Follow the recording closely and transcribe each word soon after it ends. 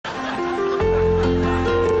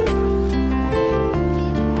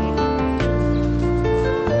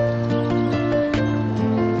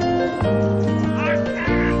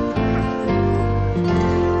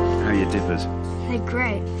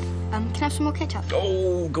some more ketchup?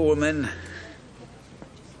 Oh, go on then.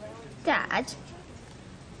 Dad,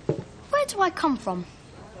 where do I come from?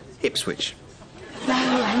 Ipswich. No,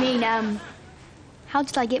 I mean, how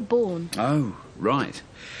did I get born? Oh, right.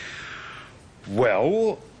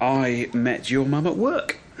 Well, I met your mum at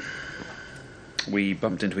work. We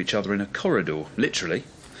bumped into each other in a corridor, literally.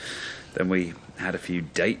 Then we had a few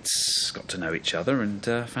dates, got to know each other, and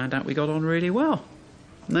found out we got on really well.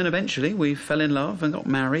 And then eventually we fell in love and got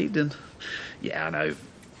married, and yeah, I know,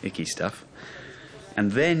 icky stuff.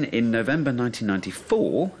 And then in November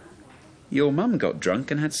 1994, your mum got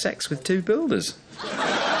drunk and had sex with 2 builders.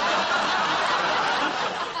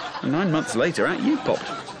 And 9 months later, out you popped.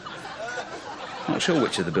 Not sure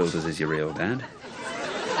which of the builders is your real dad.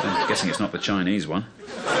 I'm guessing it's not the Chinese one.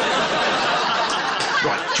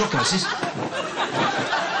 Right, chalk glasses.